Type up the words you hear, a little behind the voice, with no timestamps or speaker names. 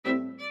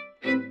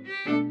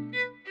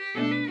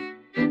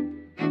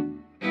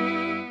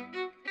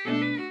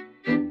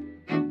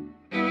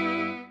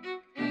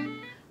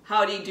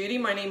Howdy doody,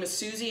 my name is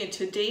Susie, and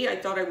today I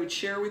thought I would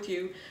share with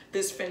you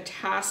this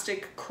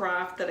fantastic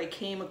craft that I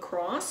came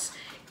across,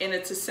 and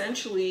it's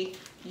essentially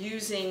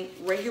using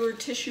regular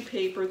tissue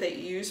paper that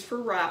you use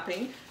for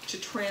wrapping to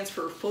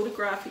transfer a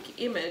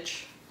photographic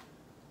image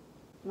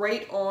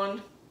right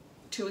on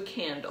to a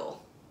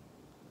candle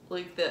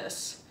like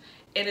this.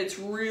 And it's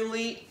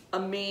really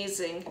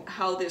amazing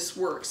how this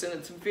works, and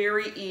it's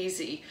very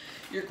easy.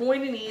 You're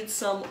going to need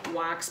some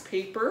wax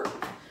paper.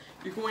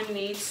 You're going to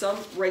need some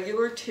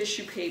regular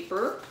tissue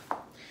paper.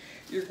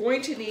 You're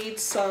going to need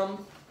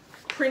some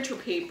printer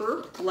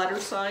paper, letter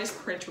size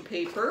printer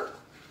paper.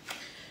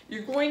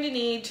 You're going to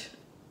need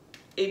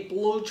a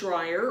blow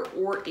dryer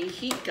or a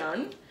heat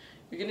gun.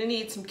 You're going to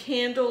need some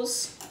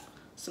candles,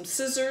 some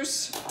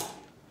scissors,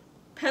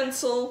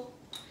 pencil,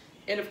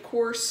 and of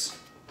course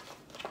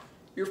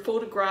your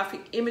photographic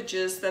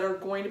images that are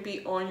going to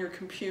be on your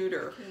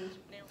computer.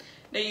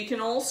 Now you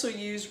can also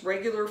use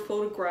regular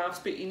photographs,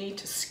 but you need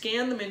to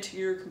scan them into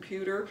your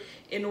computer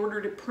in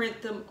order to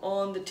print them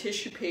on the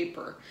tissue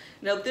paper.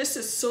 Now this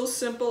is so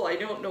simple, I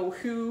don't know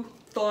who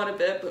thought of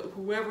it, but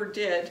whoever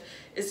did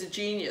is a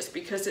genius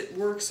because it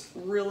works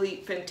really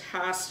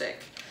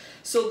fantastic.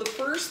 So the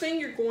first thing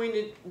you're going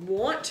to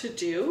want to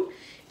do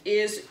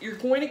is you're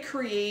going to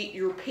create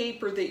your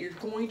paper that you're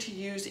going to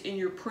use in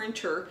your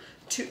printer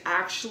to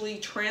actually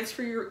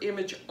transfer your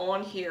image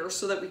on here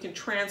so that we can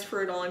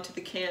transfer it onto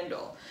the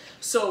candle.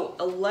 So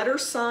a letter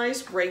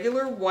size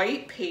regular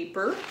white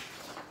paper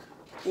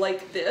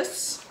like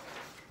this,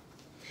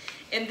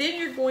 and then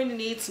you're going to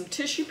need some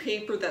tissue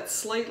paper that's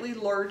slightly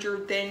larger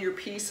than your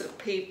piece of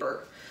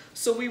paper.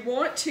 So we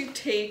want to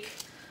take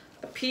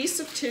a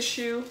piece of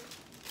tissue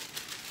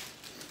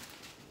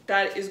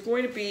that is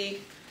going to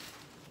be,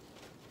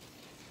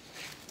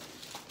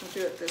 I'll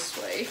do it this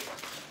way.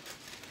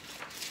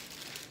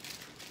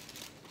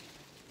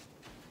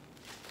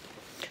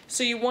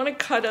 So you want to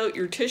cut out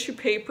your tissue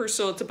paper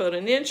so it's about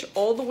 1 inch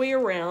all the way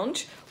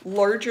around,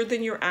 larger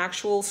than your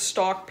actual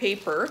stock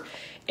paper.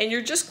 And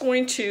you're just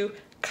going to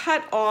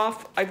cut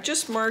off, I've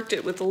just marked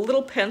it with a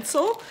little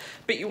pencil,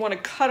 but you want to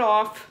cut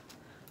off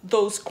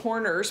those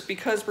corners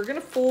because we're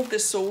going to fold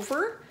this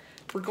over.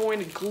 We're going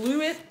to glue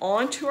it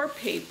onto our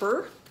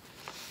paper.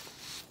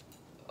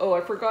 Oh,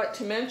 I forgot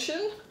to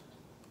mention,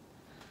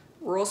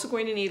 we're also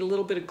going to need a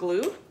little bit of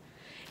glue.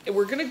 And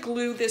we're going to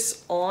glue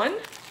this on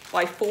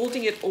by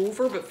folding it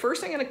over, but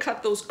first I'm going to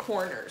cut those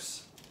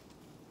corners.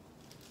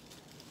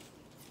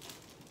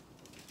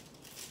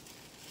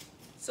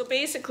 So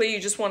basically you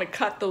just want to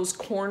cut those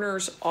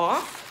corners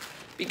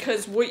off,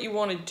 because what you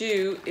want to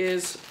do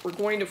is we're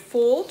going to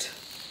fold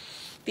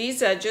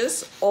these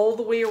edges all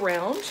the way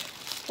around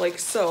like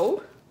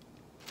so.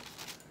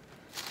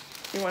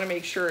 You want to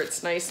make sure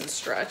it's nice and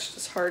stretched.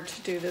 It's hard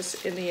to do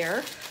this in the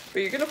air,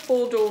 but you're going to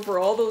fold over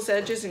all those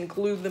edges and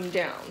glue them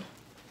down.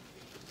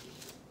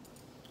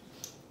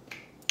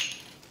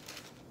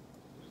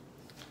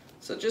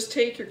 So just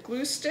take your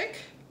glue stick,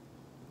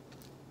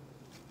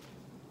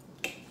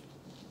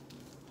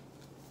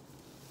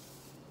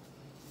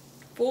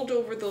 fold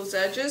over those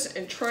edges,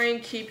 and try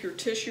and keep your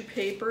tissue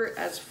paper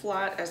as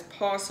flat as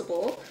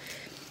possible.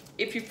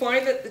 If you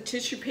find that the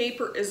tissue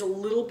paper is a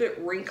little bit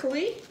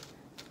wrinkly,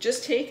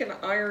 just take an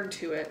iron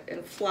to it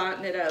and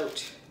flatten it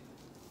out.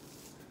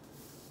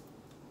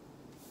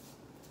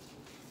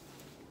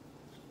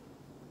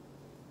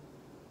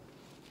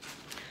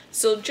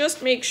 So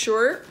just make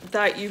sure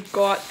that you've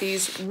got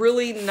these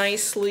really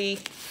nicely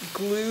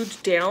glued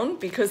down,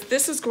 because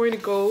this is going to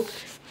go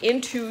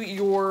into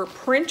your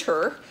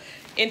printer,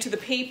 into the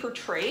paper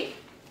tray.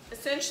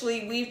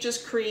 Essentially, we've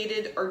just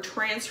created our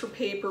transfer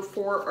paper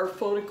for our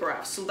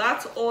photographs. So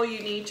that's all you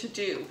need to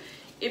do.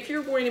 If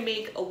you're going to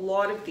make a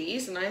lot of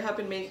these, and I have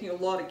been making a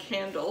lot of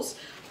candles,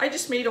 I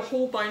just made a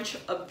whole bunch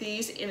of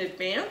these in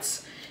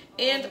advance.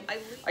 And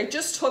I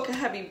just took a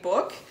heavy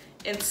book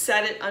and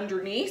set it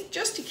underneath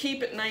just to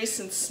keep it nice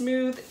and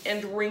smooth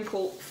and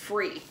wrinkle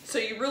free. So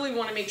you really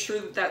want to make sure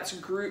that that's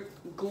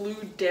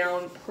glued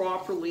down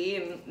properly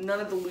and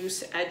none of the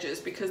loose edges,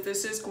 because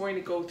this is going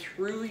to go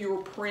through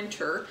your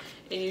printer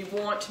and you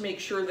want to make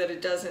sure that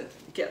it doesn't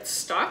get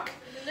stuck.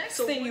 The next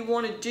thing you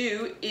want to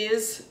do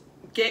is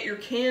get your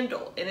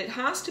candle, and it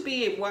has to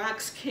be a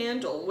wax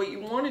candle. What you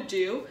want to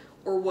do,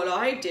 or what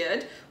I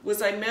did,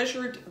 was I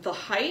measured the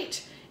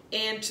height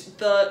and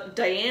the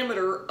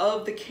diameter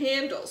of the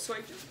candle.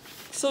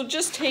 So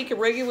just take a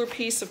regular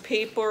piece of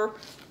paper,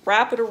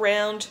 wrap it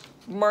around,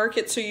 mark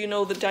it so you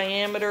know the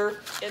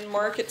diameter, and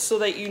mark it so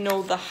that you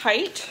know the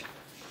height.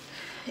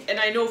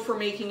 And I know for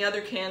making other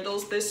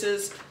candles, this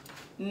is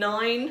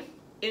 9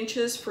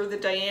 inches for the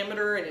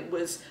diameter, and it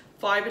was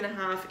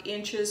 5.5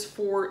 inches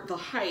for the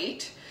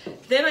height.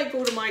 Then I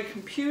go to my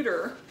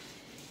computer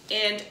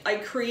and I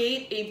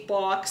create a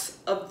box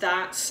of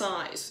that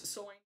size.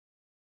 So I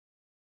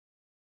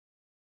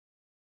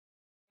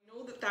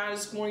know that that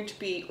is going to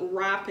be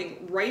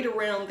wrapping right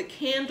around the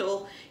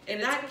candle,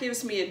 and that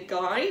gives me a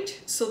guide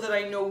so that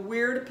I know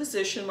where to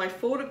position my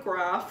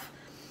photograph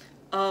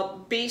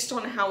based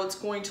on how it's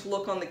going to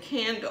look on the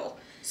candle.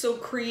 So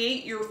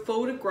create your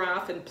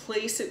photograph and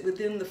place it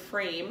within the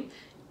frame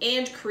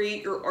and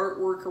create your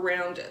artwork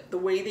around it the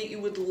way that you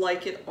would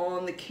like it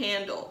on the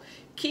candle.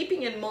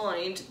 Keeping in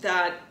mind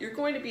that you're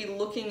going to be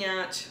looking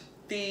at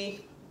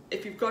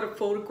if you've got a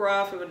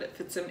photograph and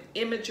if it's an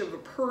image of a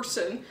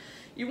person,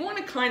 you want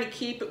to kind of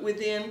keep it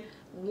within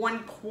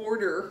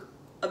 1/4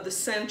 of the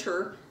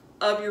center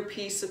of your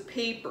piece of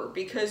paper,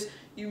 because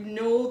you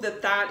know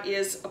that that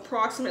is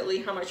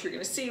approximately how much you're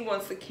going to see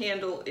once the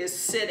candle is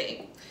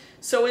sitting.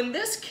 So in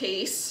this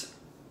case,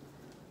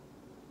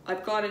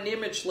 I've got an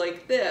image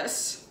like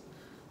this.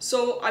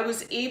 So I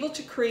was able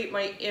to create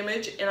my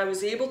image and I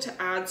was able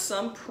to add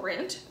some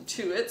print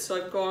to it. So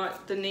I've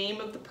got the name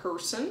of the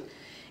person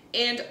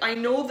and I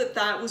know that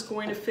that was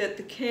going to fit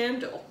the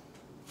candle.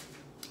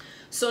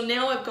 So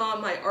now I've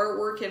got my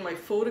artwork and my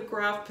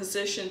photograph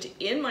positioned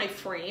in my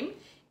frame.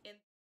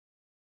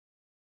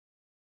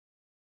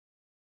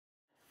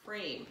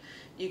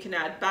 You can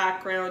add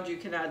background, you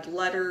can add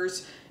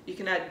letters, you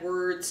can add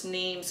words,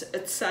 names,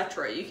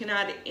 etc. You can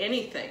add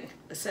anything,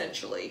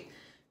 essentially.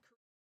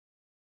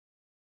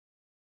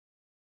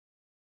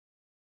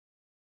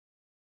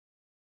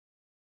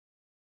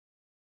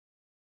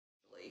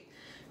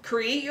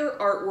 Create your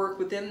artwork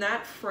within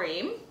that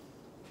frame,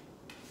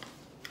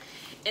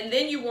 and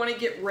then you want to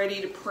get ready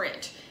to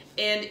print.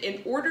 And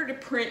in order to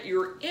print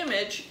your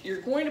image,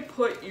 you're going to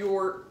put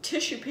your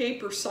tissue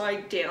paper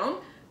side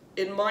down.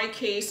 In my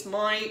case,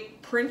 my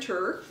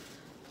printer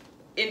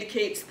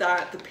indicates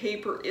that the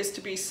paper is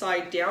to be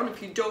side down.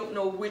 If you don't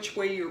know which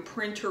way your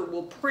printer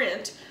will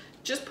print,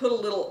 just put a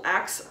little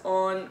X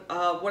on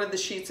one of the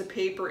sheets of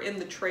paper in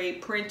the tray,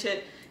 print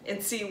it,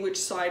 and see which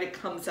side it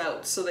comes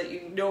out so that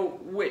you know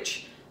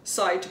which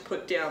side to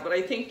put down. But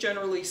I think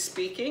generally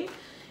speaking,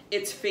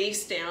 it's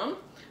face down.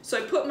 So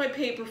I put my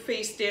paper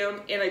face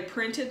down and I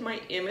printed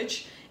my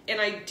image. And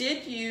I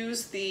did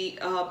use the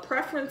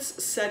preference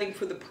setting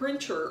for the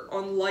printer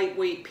on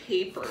lightweight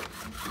paper.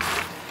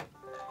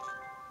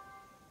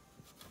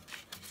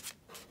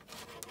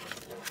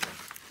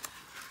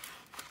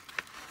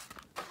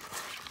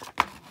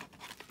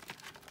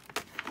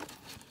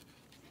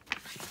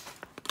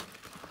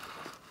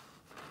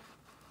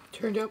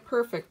 Turned out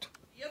perfect.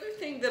 The other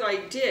thing that I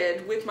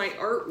did with my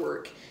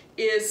artwork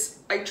is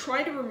I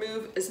tried to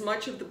remove as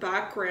much of the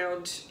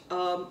background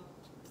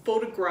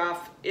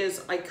photograph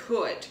as I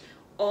could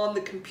on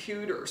the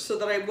computer so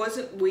that I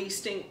wasn't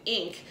wasting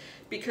ink,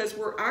 because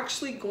we're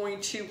actually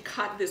going to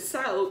cut this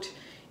out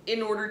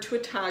in order to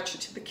attach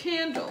it to the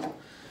candle.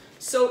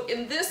 So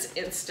in this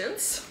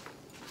instance,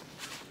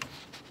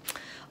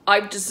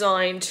 I've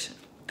designed,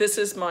 this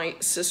is my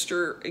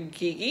sister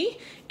Gigi,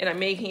 and I'm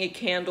making a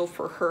candle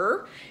for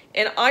her.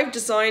 And I've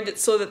designed it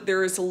so that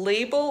there is a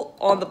label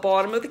on the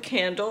bottom of the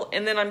candle,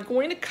 and then I'm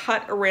going to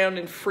cut around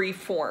in free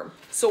form.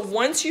 So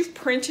once you've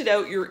printed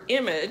out your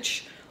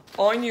image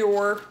on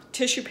your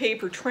tissue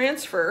paper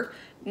transfer,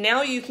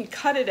 now you can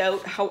cut it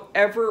out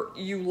however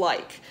you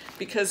like,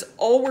 because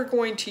all we're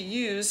going to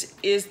use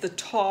is the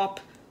top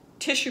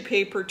tissue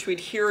paper to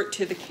adhere it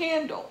to the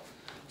candle.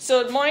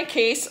 So in my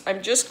case,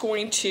 I'm just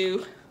going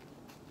to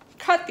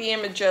cut the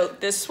image out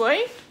this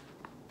way.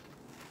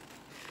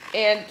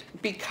 And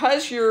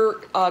because you're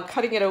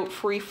cutting it out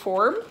free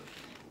form,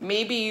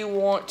 maybe you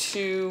want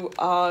to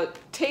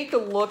take a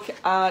look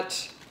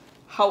at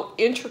how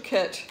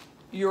intricate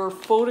your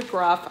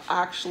photograph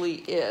actually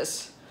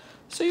is.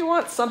 So you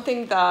want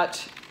something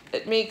that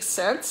it makes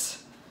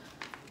sense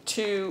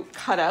to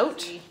cut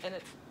out,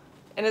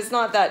 and it's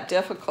not that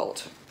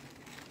difficult.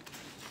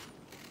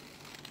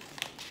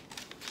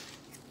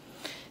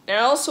 And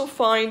I also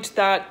find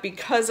that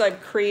because I've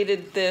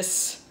created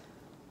this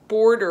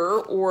border,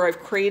 or I've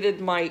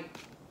created my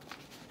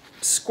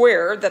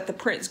square that the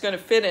print is going to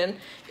fit in,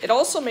 it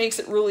also makes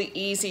it really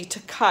easy to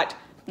cut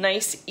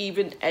nice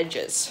even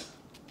edges.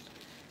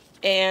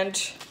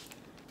 And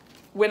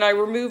when I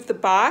remove the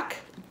back,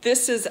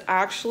 this is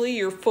actually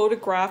your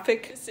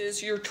photographic, this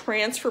is your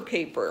transfer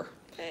paper.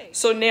 Okay.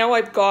 So now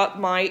I've got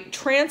my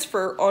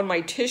transfer on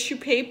my tissue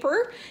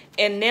paper,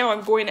 and now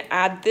I'm going to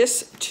add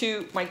this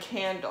to my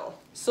candle.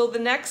 So the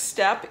next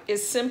step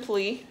is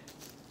simply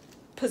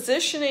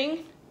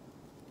positioning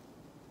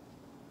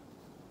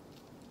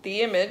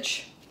the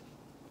image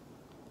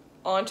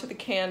onto the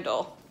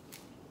candle.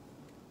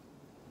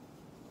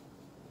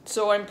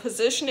 So I'm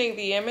positioning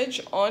the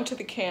image onto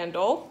the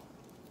candle,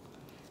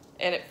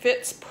 and it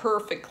fits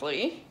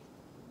perfectly,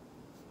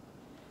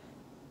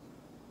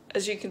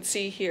 as you can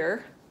see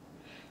here.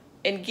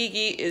 And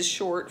Gigi is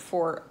short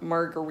for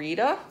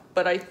Margarita,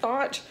 but I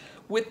thought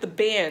with the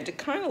band, it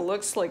kind of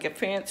looks like a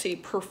fancy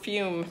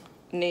perfume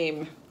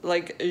name,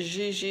 like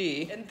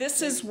Gigi. And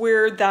this is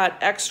where that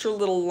extra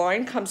little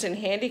line comes in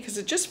handy, because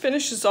it just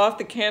finishes off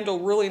the candle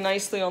really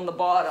nicely on the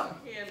bottom.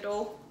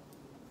 Candle.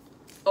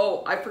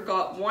 Oh, I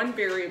forgot one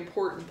very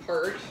important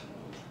part.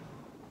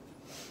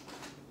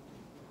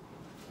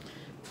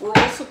 We're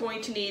also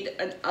going to need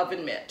an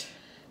oven mitt.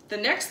 The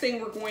next thing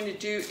we're going to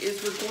do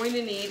is we're going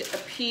to need a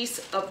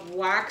piece of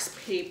wax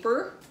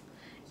paper.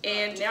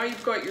 And now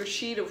you've got your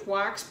sheet of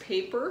wax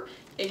paper,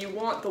 and you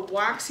want the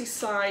waxy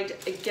side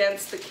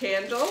against the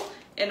candle.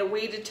 And a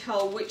way to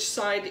tell which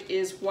side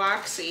is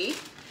waxy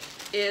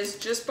is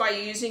just by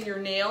using your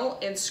nail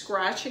and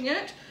scratching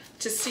it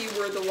to see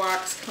where the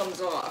wax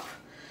comes off.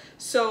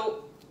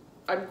 So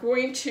I'm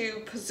going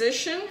to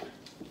position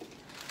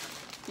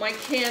my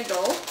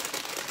candle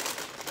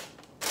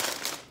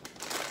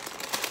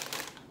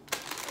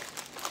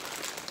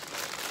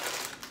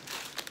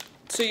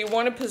so you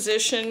want to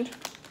position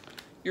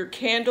your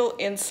candle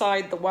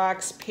inside the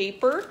wax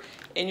paper,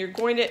 and you're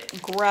going to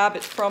grab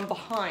it from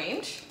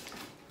behind.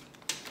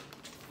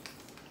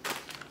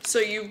 So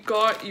you've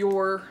got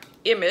your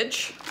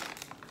image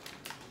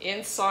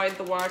inside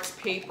the wax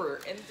paper,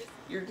 and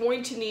you're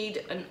going to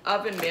need an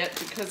oven mitt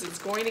because it's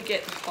going to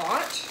get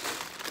hot.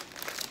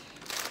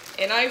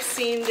 And I've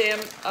seen them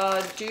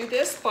do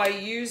this by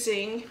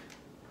using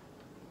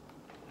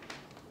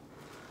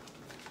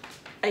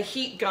a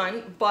heat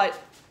gun, but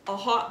a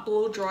hot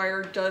blow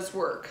dryer does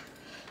work.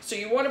 So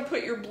you want to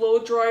put your blow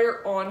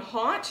dryer on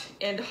hot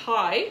and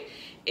high,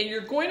 and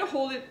you're going to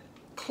hold it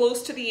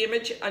close to the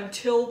image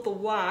until the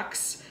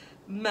wax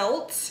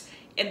melts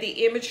and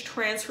the image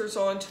transfers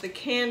onto the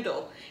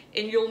candle.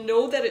 And you'll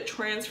know that it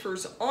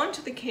transfers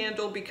onto the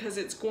candle because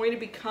it's going to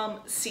become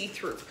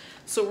see-through.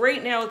 So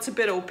right now it's a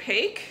bit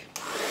opaque.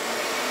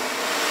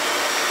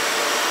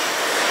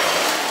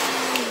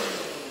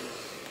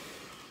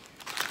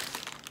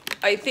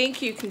 I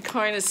think you can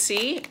kind of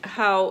see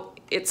how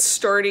it's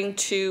starting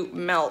to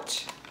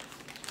melt.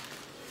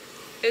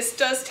 This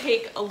does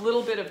take a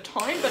little bit of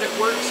time, but it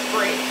works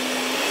great.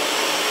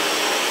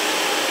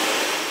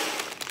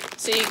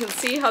 So you can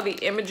see how the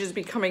image is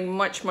becoming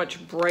much,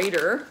 much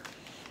brighter.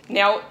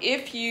 Now,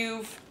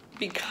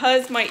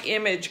 because my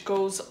image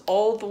goes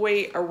all the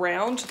way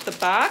around the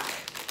back,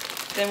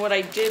 then what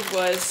I did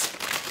was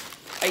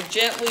I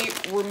gently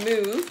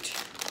removed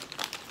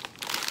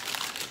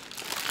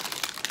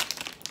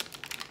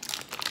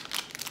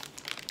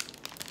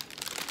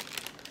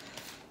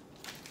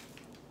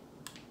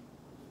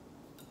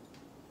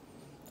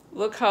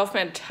Look how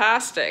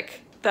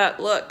fantastic that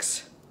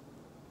looks.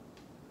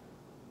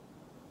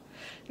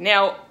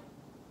 Now,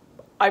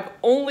 I've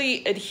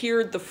only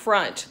adhered the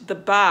front. The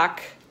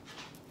back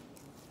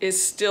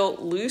is still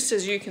loose,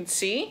 as you can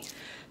see.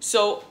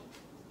 So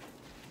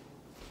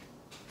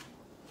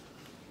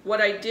what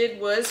I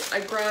did was I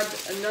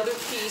grabbed another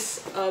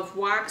piece of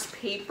wax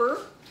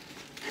paper.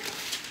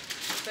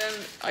 Then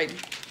I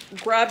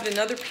grabbed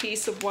another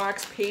piece of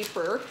wax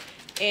paper,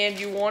 and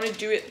you want to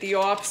do it the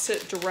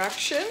opposite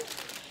direction.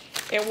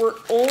 And we're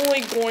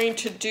only going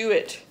to do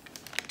it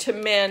to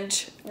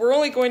mend. We're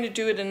only going to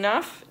do it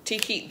enough to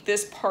heat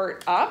this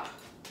part up.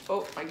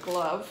 Oh, my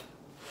glove.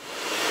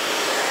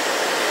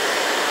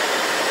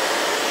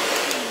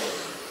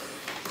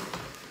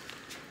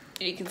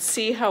 You can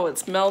see how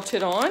it's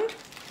melted on.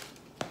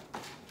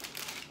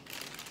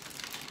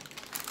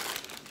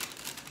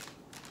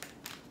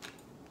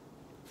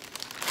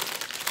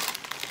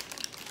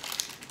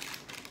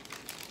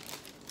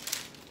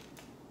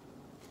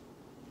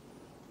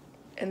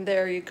 And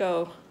there you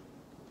go.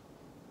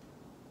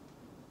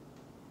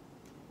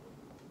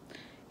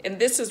 And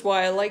this is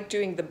why I like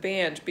doing the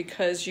band,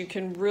 because you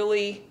can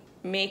really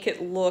make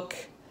it look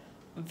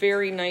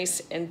very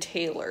nice and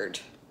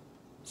tailored.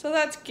 So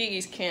that's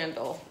Gigi's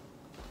candle.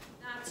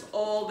 That's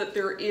all that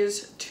there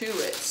is to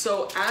it.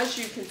 So as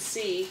you can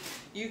see,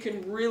 you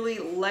can really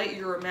let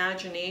your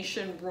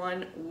imagination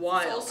run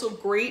wild. It's also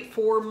great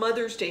for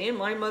Mother's Day, and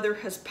my mother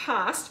has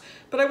passed,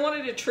 but I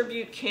wanted a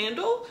tribute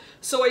candle.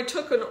 So I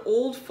took an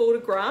old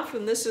photograph,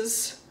 and this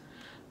is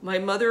my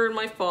mother and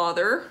my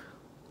father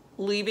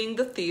leaving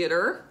the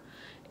theater.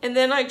 And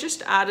then I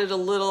just added a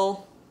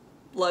little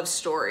love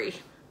story.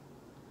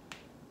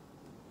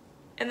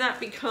 And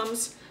that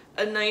becomes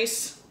a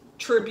nice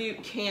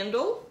tribute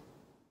candle.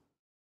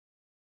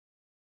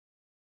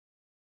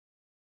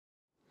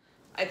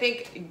 I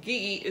think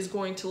Gigi is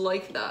going to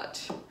like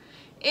that.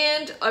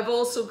 And I've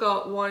also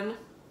got one,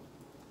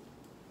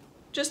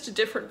 just a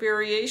different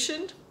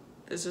variation.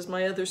 This is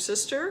my other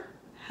sister,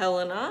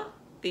 Helena,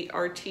 the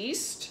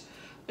artiste.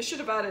 I should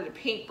have added a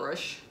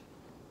paintbrush.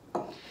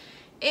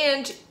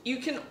 And you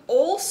can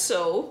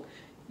also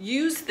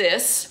use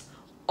this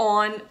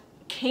on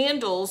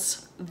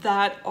candles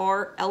that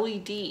are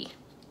LED.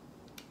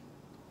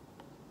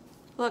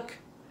 Look.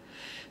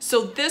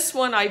 So this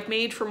one I've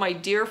made for my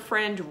dear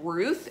friend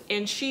Ruth,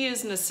 and she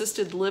is in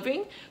assisted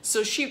living,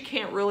 so she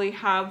can't really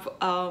have,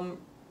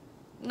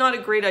 not a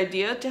great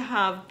idea to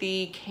have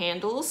the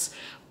candles,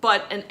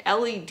 but an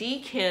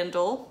LED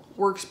candle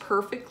works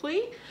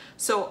perfectly.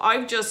 So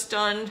I've just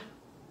done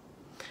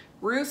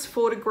Ruth's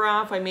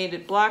photograph. I made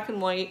it black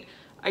and white.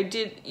 I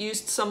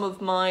used some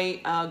of my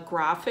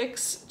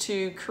graphics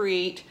to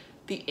create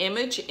the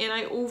image, and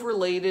I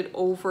overlaid it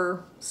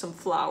over some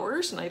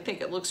flowers, and I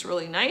think it looks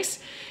really nice.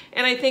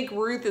 And I think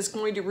Ruth is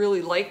going to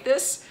really like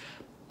this.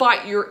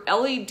 But your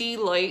LED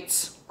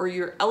lights or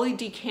your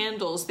LED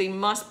candles, they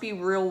must be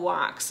real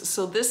wax.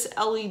 So this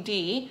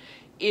LED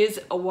is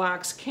a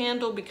wax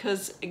candle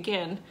because,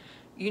 again,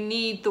 you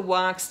need the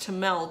wax to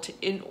melt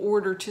in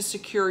order to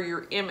secure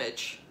your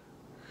image.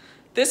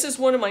 This is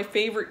one of my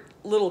favorite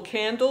little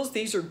candles.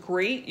 These are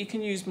great. You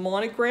can use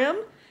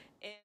monogram.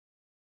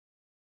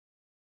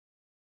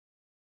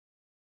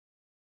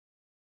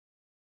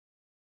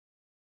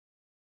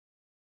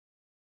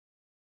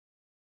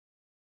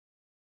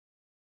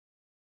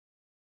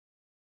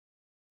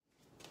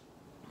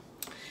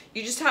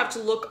 You just have to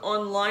look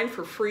online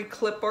for free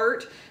clip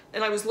art,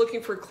 and I was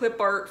looking for clip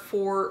art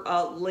for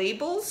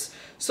labels.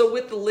 So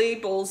with the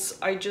labels,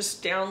 I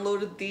just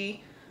downloaded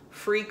the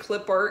free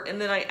clip art and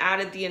then I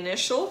added the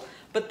initial,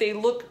 but they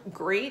look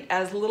great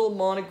as little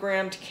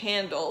monogrammed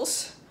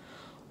candles.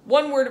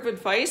 One word of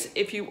advice,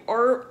 if you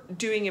are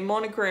doing a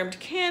monogrammed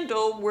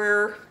candle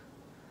where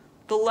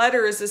the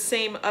letter is the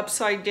same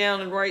upside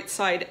down and right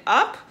side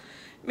up,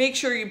 make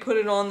sure you put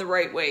it on the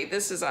right way.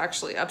 This is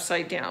actually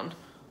upside down.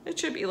 It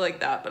should be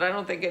like that, but I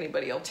don't think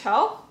anybody will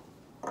tell.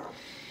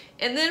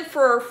 And then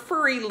for our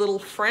furry little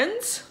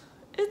friends,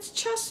 it's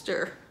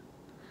Chester.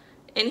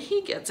 And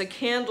he gets a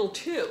candle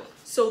too.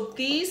 So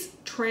these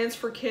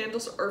transfer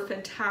candles are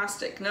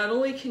fantastic. Not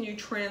only can you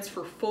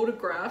transfer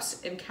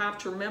photographs and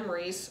capture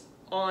memories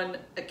on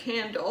a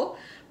candle,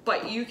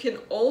 but you can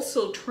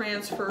also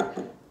transfer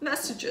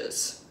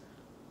messages.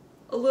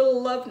 A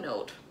little love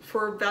note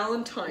for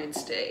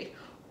Valentine's Day.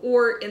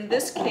 Or in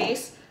this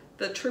case,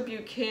 the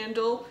tribute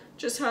candle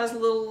just has a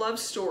little love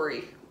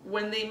story,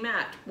 when they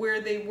met,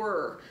 where they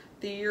were.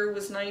 The year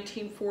was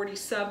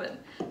 1947,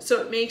 so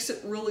it makes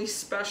it really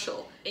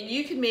special. And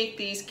you can make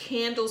these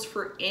candles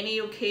for any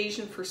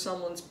occasion, for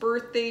someone's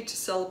birthday, to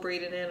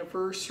celebrate an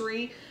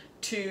anniversary,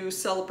 to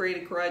celebrate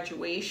a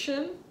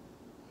graduation.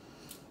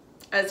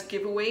 As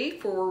giveaway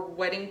for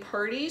wedding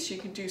parties, you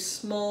can do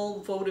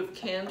small votive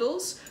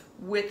candles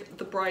with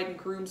the bride and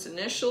groom's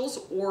initials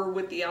or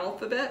with the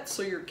alphabet,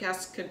 so your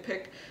guests can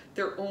pick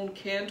their own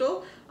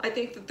candle. I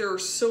think that there are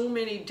so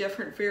many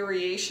different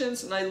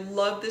variations, and I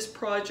love this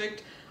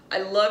project.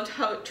 I loved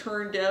how it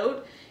turned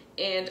out,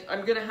 and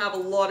I'm gonna have a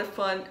lot of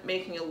fun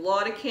making a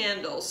lot of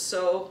candles.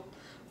 So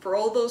for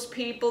all those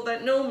people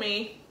that know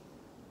me,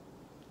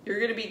 you're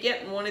gonna be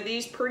getting one of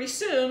these pretty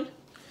soon.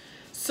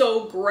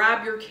 So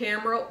grab your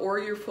camera or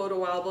your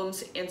photo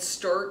albums and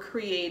start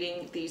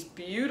creating these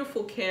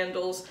beautiful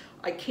candles.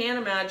 I can't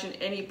imagine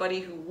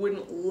anybody who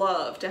wouldn't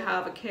love to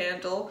have a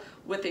candle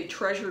with a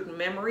treasured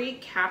memory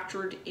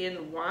captured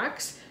in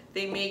wax.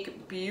 They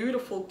make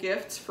beautiful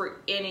gifts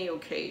for any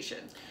occasion.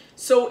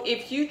 So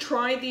if you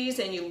try these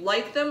and you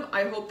like them,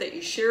 I hope that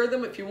you share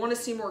them. If you want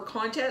to see more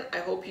content, I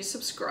hope you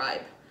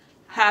subscribe.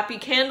 Happy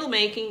candle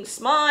making.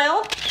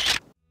 Smile.